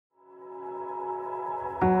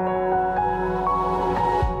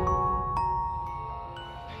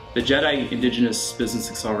The JEDI Indigenous Business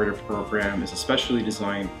Accelerator Program is a specially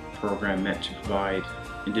designed program meant to provide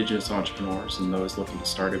Indigenous entrepreneurs and those looking to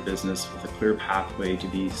start a business with a clear pathway to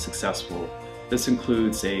be successful. This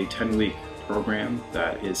includes a 10-week program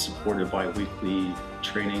that is supported by weekly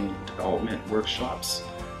training and development workshops.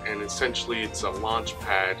 And essentially it's a launch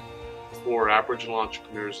pad for Aboriginal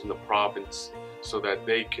entrepreneurs in the province so that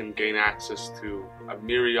they can gain access to a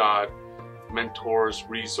myriad of mentors,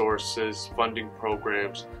 resources, funding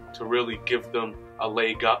programs to really give them a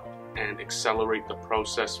leg up and accelerate the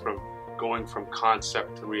process from going from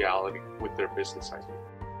concept to reality with their business idea.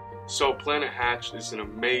 So Planet Hatch is an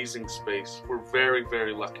amazing space. We're very,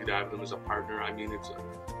 very lucky to have them as a partner. I mean, it's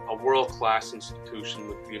a world-class institution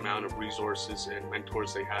with the amount of resources and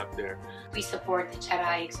mentors they have there. We support the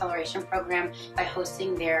JEDI Acceleration Program by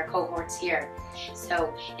hosting their cohorts here.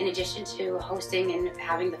 So in addition to hosting and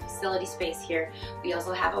having the facility space here, we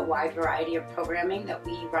also have a wide variety of programming that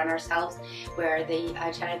we run ourselves where the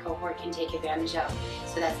JEDI cohort can take advantage of.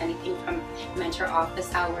 So that's anything from mentor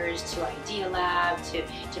office hours to idea lab to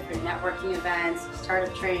different networking events,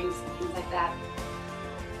 startup trainings, things like that.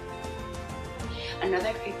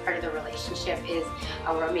 Another great part of the relationship is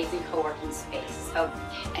our amazing co-working space. So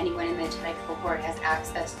anyone in the JEDI cohort has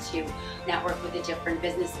access to network with the different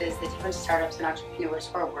businesses, the different startups and entrepreneurs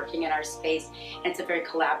who are working in our space. And it's a very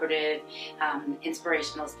collaborative,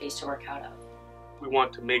 inspirational space to work out of. We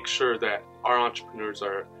want to make sure that our entrepreneurs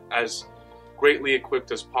are as greatly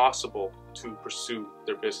equipped as possible to pursue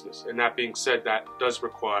their business. And that being said, that does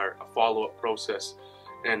require a follow-up process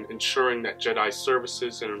and ensuring that JEDI's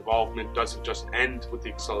services and involvement doesn't just end with the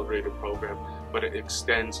accelerator program, but it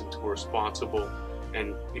extends into a responsible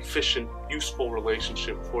and efficient, useful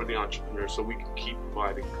relationship for the entrepreneur so we can keep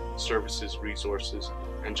providing services, resources,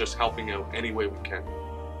 and just helping out any way we can.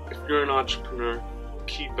 If you're an entrepreneur,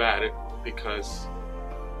 keep at it, because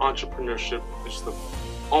entrepreneurship is the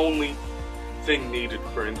only thing needed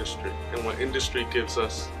for industry. And what industry gives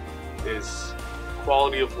us is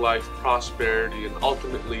quality of life, prosperity, and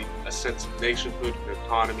ultimately a sense of nationhood and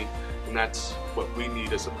autonomy. And that's what we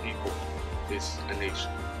need as a people, is a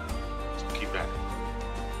nation. So keep at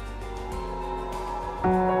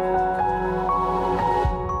it.